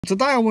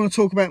Today I want to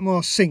talk about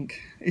my sink.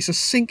 It's a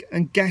sink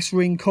and gas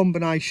ring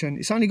combination.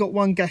 It's only got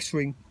one gas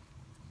ring,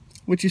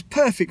 which is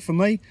perfect for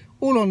me.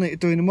 All I need to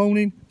do in the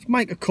morning is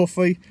make a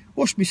coffee,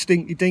 wash my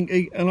stinky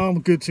dinky, and I'm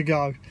good to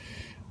go.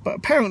 But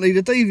apparently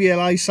the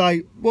DVLA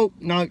say, well,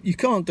 no, you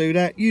can't do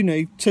that. You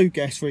need two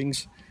gas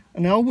rings.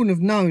 And I wouldn't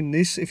have known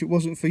this if it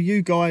wasn't for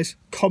you guys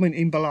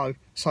commenting below.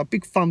 So a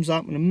big thumbs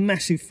up and a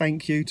massive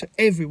thank you to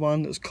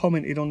everyone that's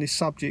commented on this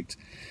subject.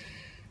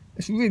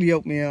 It's really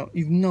helped me out.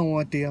 You've no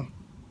idea.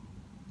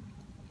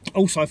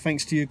 Also,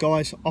 thanks to you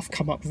guys, I've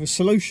come up with a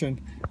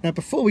solution. Now,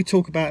 before we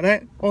talk about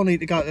that, I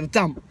need to go to the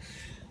dump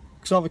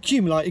because I've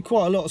accumulated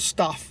quite a lot of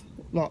stuff,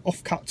 like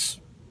offcuts,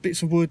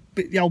 bits of wood,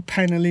 the old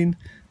panelling.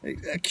 It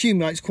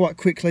accumulates quite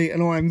quickly,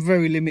 and I am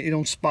very limited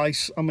on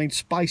space. I mean,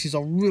 space is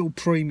a real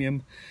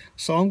premium.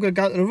 So I'm going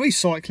to go to the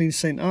recycling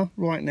centre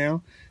right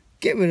now,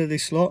 get rid of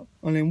this lot,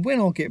 and then when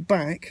I get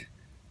back,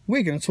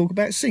 we're going to talk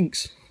about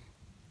sinks.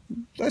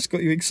 That's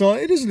got you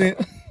excited, isn't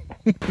it?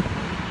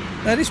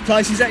 Now this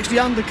place is actually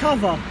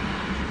undercover,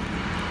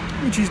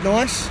 which is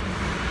nice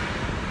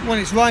when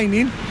it's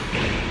raining.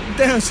 The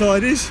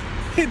downside is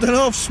it don't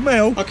half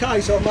smell. Okay,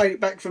 so I made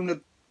it back from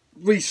the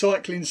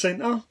recycling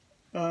centre,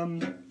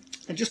 and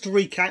just to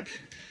recap,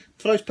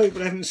 for those people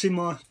that haven't seen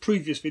my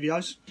previous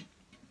videos,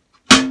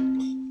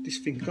 this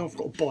thing, I've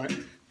got a bite.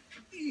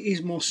 It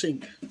is my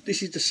sink.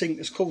 This is the sink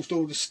that's caused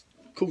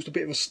a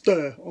bit of a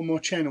stir on my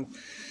channel.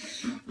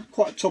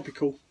 Quite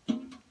topical.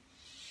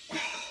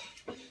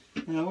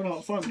 Now when I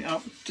open it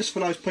up, just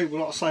for those people,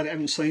 like I say, that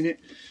haven't seen it,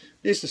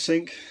 here's the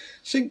sink,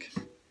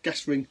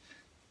 gas ring.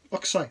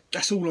 Like I say,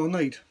 that's all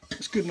I need.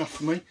 That's good enough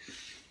for me.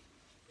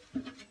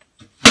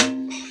 Oh,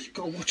 you've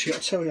got to watch it, I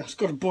tell you, it's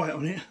got a bite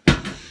on it.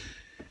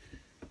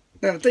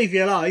 Now the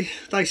DVLA,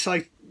 they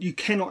say you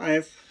cannot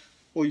have,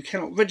 or you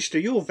cannot register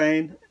your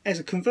van as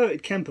a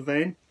converted camper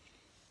van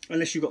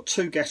unless you've got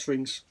two gas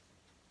rings.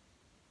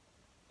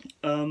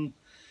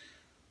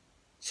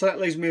 So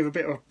that leaves me with a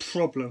bit of a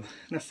problem.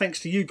 Now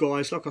thanks to you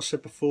guys, like I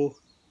said before,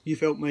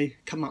 you've helped me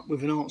come up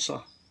with an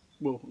answer.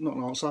 Well, not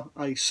an answer,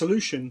 a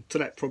solution to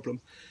that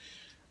problem.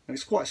 And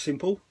it's quite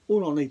simple.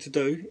 All I need to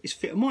do is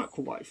fit a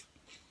microwave.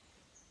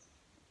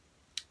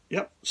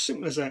 Yep,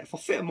 simple as that. If I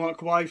fit a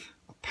microwave,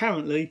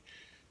 apparently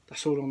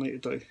that's all I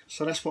need to do.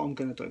 So that's what I'm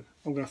going to do.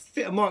 I'm going to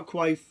fit a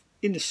microwave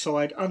in the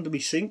side under my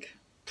sink,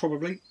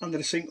 probably under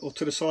the sink or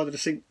to the side of the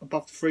sink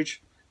above the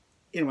fridge.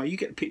 Anyway, you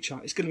get the picture.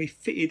 It's going to be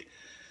fitted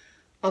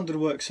under the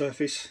work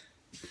surface.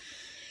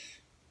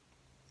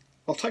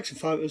 I'll take some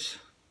photos,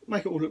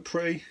 make it all look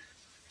pretty,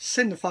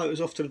 send the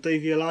photos off to the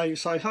DVLA and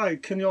say, hey,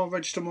 can you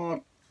register my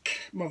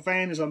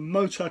van as a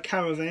motor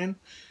caravan?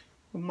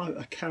 A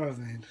motor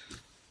caravan.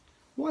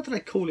 Why do they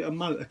call it a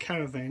motor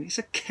caravan? It's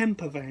a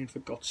camper van, for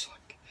God's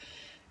sake.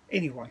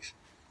 Anyways,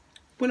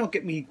 when I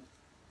get me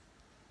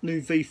new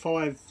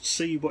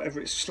V5C, whatever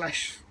it's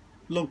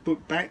 /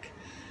 logbook back,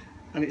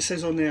 and it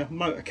says on there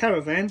motor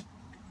caravan,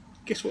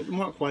 guess what the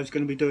microwave's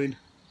going to be doing?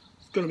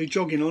 It's going to be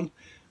jogging on,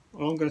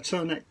 and I'm going to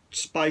turn that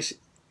space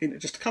into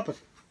just a cupboard.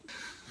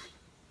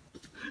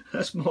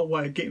 That's my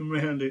way of getting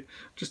around it.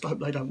 Just hope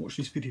they don't watch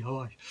this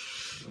video, eh?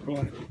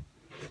 Right,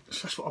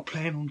 so that's what I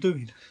plan on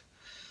doing.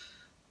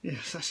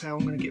 Yes, that's how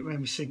I'm going to get around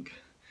my sink.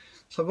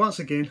 So once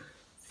again,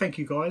 thank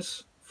you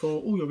guys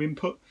for all your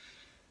input,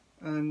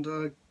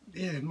 and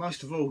yeah,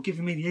 most of all,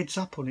 giving me the heads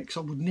up on it, because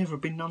I would never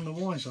have been none the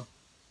wiser.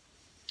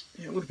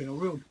 Yeah, it would have been a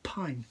real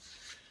pain.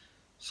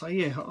 So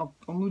yeah,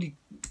 I'm really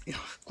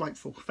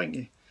grateful, thank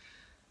you.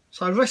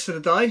 So the rest of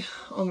the day,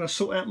 I'm going to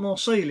sort out my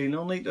ceiling.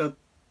 I'll need to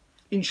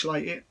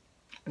insulate it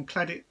and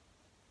clad it.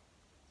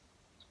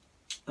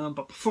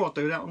 But before I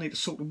do that, I need to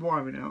sort the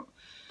wiring out.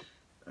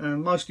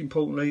 And most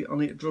importantly, I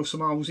need to drill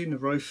some holes in the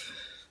roof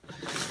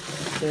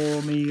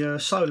for me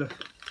solar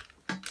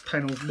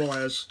panel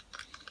wires.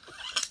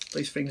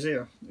 These things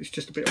here, it's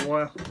just a bit of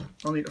wire.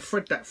 I need to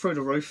thread that through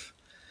the roof.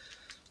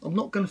 I'm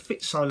not going to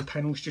fit solar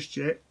panels just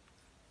yet.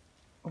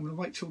 I'm going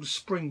to wait till the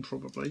spring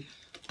probably.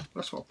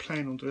 That's what I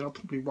plan on doing. I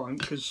probably won't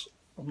because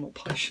I'm not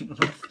patient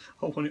enough.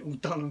 I want it all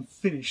done and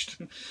finished.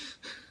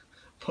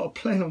 But I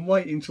plan on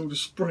waiting till the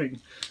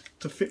spring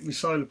to fit my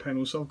solar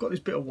panels. So I've got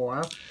this bit of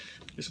wire.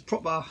 It's a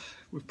proper,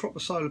 with proper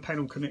solar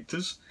panel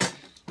connectors.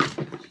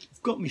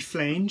 I've got my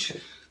flange.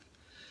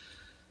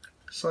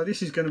 So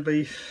this is going to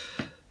be,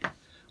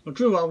 I'll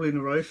drill a hole in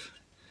the roof.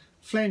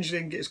 Flange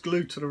then gets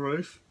glued to the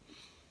roof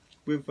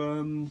with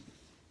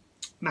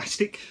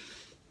mastic.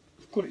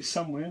 I've got it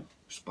somewhere.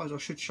 I suppose I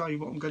should show you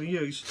what I'm going to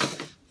use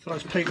for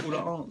those people that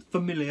aren't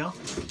familiar.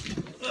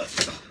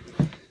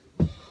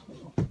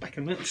 Back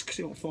in a minute, just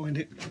see if I find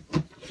it.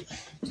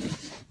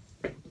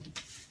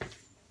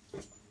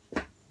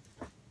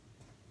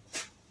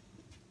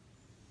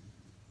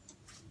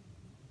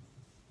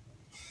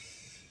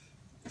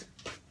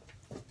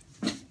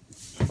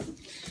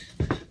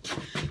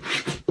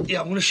 Yeah,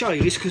 I'm going to show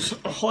you this because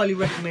I highly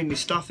recommend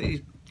this stuff.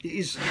 It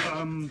is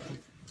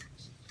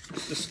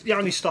it's the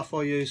only stuff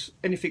I use.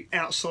 Anything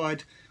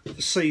outside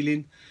the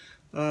ceiling,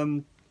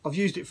 I've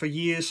used it for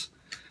years.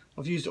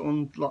 I've used it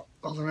on, like,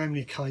 I don't know how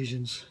many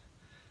occasions.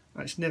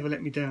 and it's never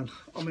let me down.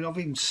 I mean, I've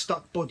even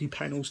stuck body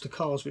panels to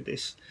cars with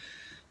this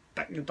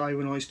back in the day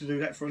when I used to do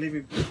that for a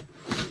living.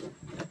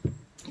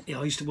 Yeah,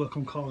 I used to work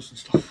on cars and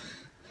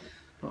stuff,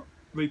 like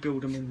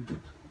rebuild them,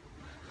 and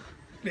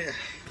yeah,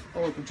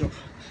 horrible job.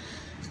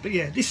 But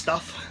yeah, this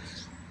stuff,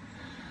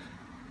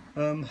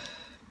 PU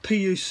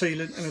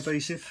sealant and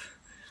adhesive.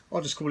 I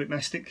just call it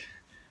mastic.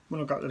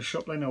 When I go to the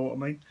shop, they know what I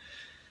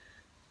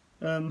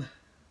mean.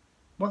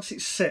 Once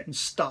it's set and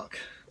stuck,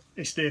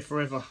 it's there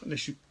forever.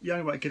 Unless the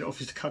only way to get it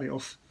off is to cut it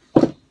off.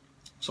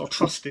 So I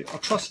trust it. I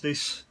trust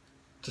this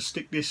to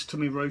stick this to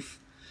my roof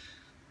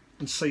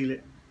and seal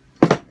it.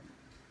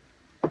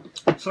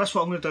 So that's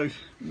what I'm going to do.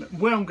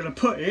 Where I'm going to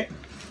put it,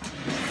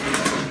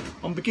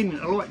 I'm beginning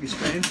to like this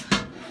fan.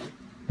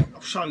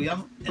 I'll show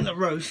you in the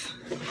roof,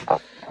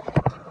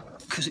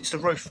 because it's the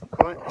roof,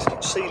 right? It's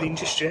not sealing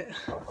just yet.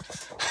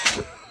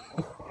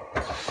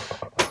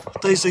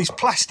 There's these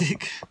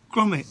plastic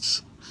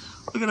grommets.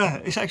 Look at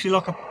that. It's actually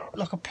like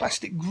a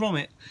plastic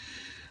grommet.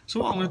 So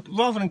what I'm going to,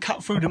 rather than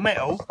cut through the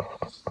metal,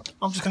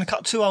 I'm just going to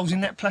cut 2 holes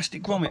in that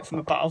plastic grommet from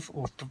above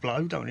or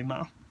below, don't really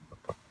matter.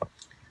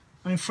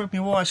 And then thread my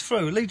wires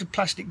through. Leave the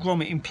plastic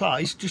grommet in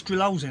place, just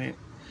drill holes in it,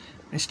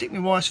 and stick my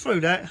wires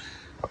through that.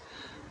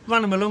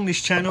 Run them along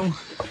this channel.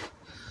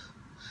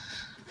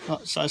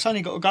 Right, so it's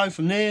only got to go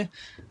from there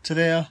to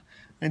there,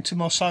 and to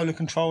my solar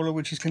controller,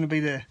 which is going to be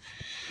there.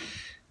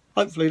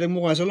 Hopefully them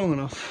wires are long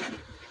enough.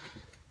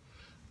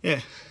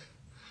 Yeah,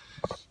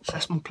 so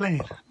that's my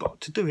plan.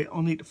 But to do it,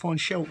 I need to find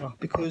shelter,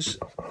 because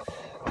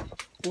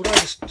although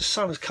the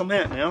sun has come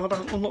out now,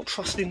 I'm not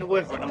trusting the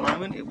weather at the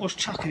moment. It was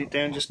chucking it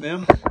down just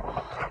now.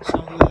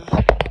 So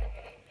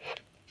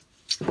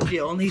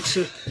yeah, I need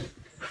to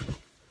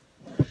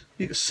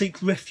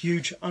seek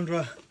refuge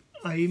under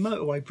a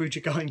motorway bridge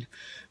again.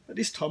 But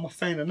this time I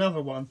found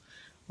another one.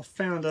 I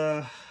found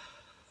a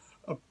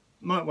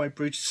motorway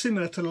bridge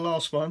similar to the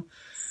last one,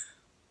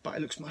 but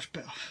it looks much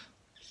better.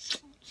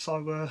 So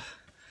I'm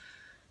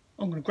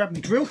going to grab my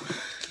drill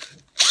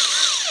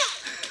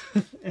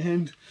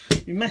and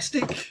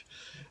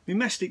my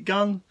mastic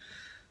gun,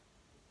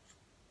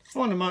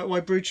 find a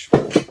motorway bridge,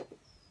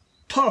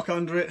 park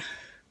under it.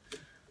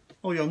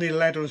 Oh yeah, I'll need a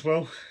ladder as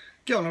well.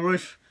 Get on the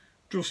roof,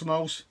 drill some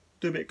holes,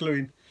 do a bit of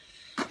gluing.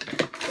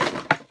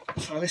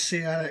 So let's see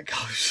how that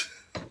goes.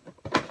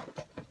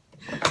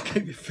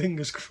 Keep your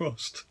fingers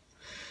crossed.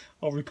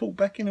 I'll report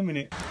back in a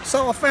minute.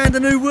 So I found a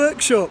new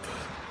workshop.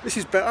 This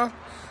is better.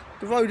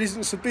 The road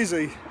isn't so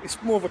busy.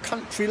 It's more of a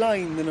country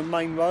lane than a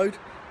main road,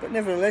 but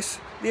nevertheless,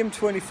 the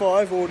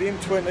M25 or the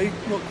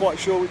M20, not quite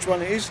sure which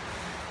one it is,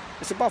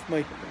 it's above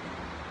me.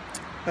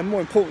 And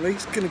more importantly,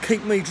 it's going to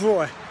keep me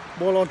dry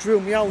while I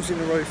drill my holes in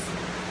the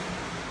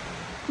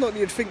roof. Not that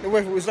you'd think the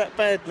weather was that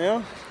bad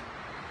now.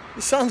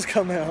 The sun's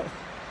come out.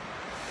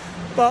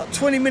 But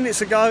 20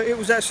 minutes ago it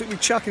was absolutely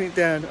chucking it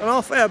down, and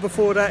half hour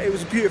before that it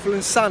was beautiful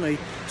and sunny,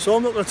 so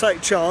I'm not going to take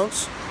a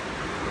chance.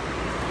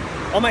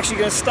 I'm actually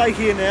going to stay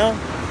here now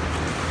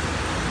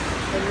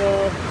and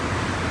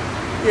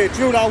yeah,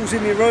 drill holes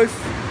in the roof.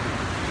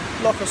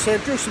 Like I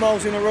said, drill some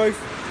holes in the roof,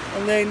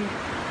 and then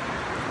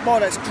while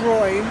that's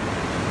drying,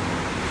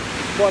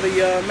 while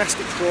the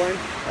mastic's drying,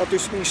 I'll do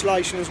some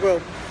insulation as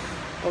well.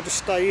 I'll just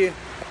stay here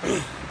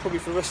probably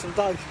for the rest of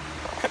the day.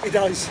 Happy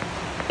days.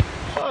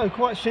 So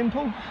quite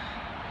simple.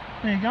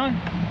 There you go.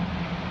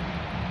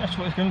 That's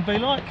what it's going to be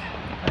like.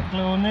 That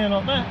glue on there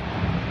like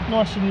that.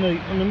 Nice and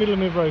neat in the middle of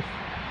my roof.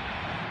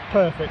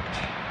 Perfect.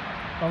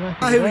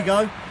 Here we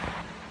go.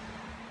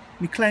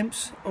 My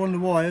clamps are on the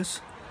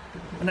wires,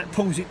 and that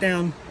pulls it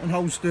down and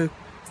holds the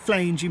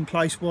flange in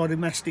place while the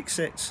mastic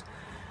sets.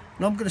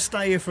 And I'm going to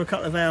stay here for a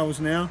couple of hours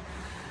now,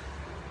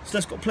 so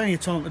that's got plenty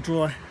of time to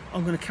dry.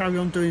 I'm going to carry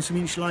on doing some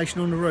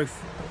insulation on the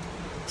roof.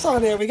 So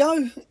there we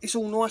go. It's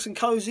all nice and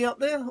cosy up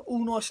there,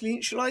 all nicely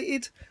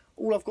insulated.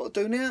 All I've got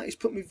to do now is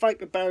put my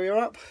vapour barrier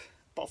up,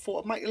 but I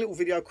thought I'd make a little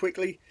video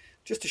quickly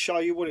just to show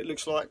you what it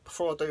looks like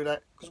before I do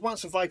that, because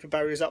once the vapour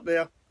barrier is up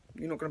there,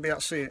 you're not going to be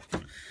able to see it.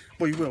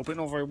 Well, you will, but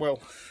not very well.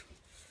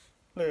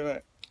 Look at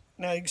that.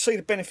 Now you can see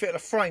the benefit of the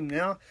frame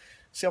now.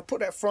 See, I'll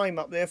put that frame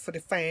up there for the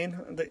fan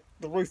and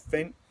the roof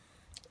vent,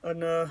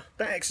 and that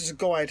acts as a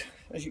guide,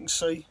 as you can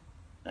see.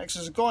 It acts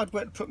as a guide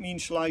where to put my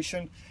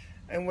insulation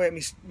and where my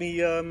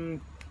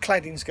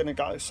cladding's going to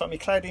go. So my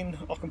cladding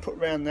I can put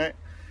around that,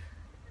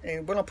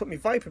 and when I put my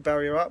vapour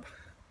barrier up,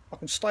 I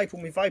can staple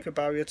my vapour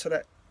barrier to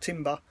that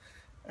timber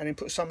and then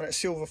put some of that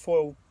silver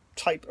foil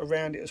tape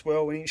around it as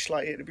well and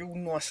insulate it. It'll be all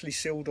nicely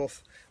sealed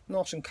off,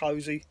 nice and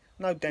cosy.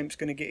 No damp's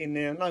going to get in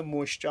there, no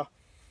moisture.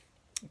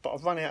 But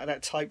I've run out of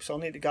that tape, so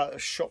I need to go to the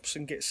shops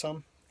and get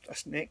some.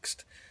 That's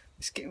next.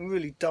 It's getting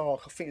really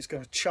dark. I think it's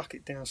going to chuck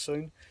it down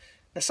soon.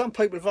 Now some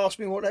people have asked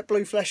me what that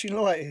blue flashing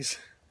light is.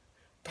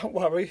 Don't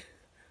worry,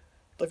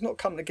 they've not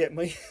come to get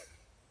me.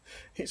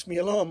 It's my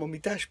alarm on my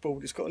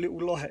dashboard. It's got a little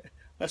light.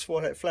 That's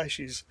why that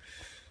flashes.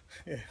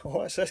 Yeah,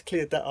 alright, so that's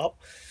cleared that up.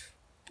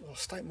 Oh,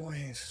 state my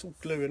hands, it's all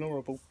glue and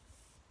horrible.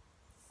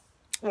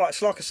 Right,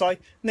 so like I say,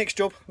 next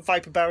job,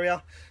 vapour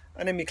barrier,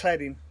 and then my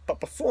cladding. But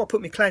before I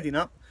put my cladding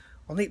up,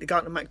 I need to go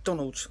to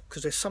McDonald's,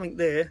 because there's something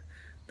there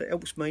that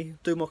helps me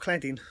do my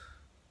cladding,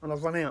 and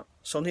I've run out,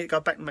 so I need to go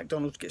back to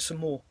McDonald's to get some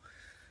more.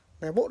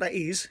 Now what that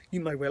is, you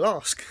may well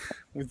ask.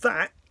 Well,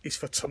 that is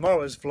for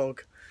tomorrow's vlog.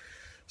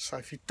 So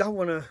if you don't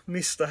want to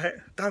miss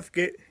that, don't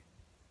forget,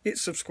 hit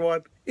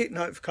subscribe, hit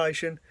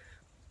notification,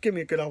 give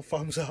me a good old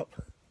thumbs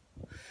up.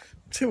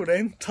 Till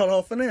then,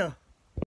 ta-ra for now.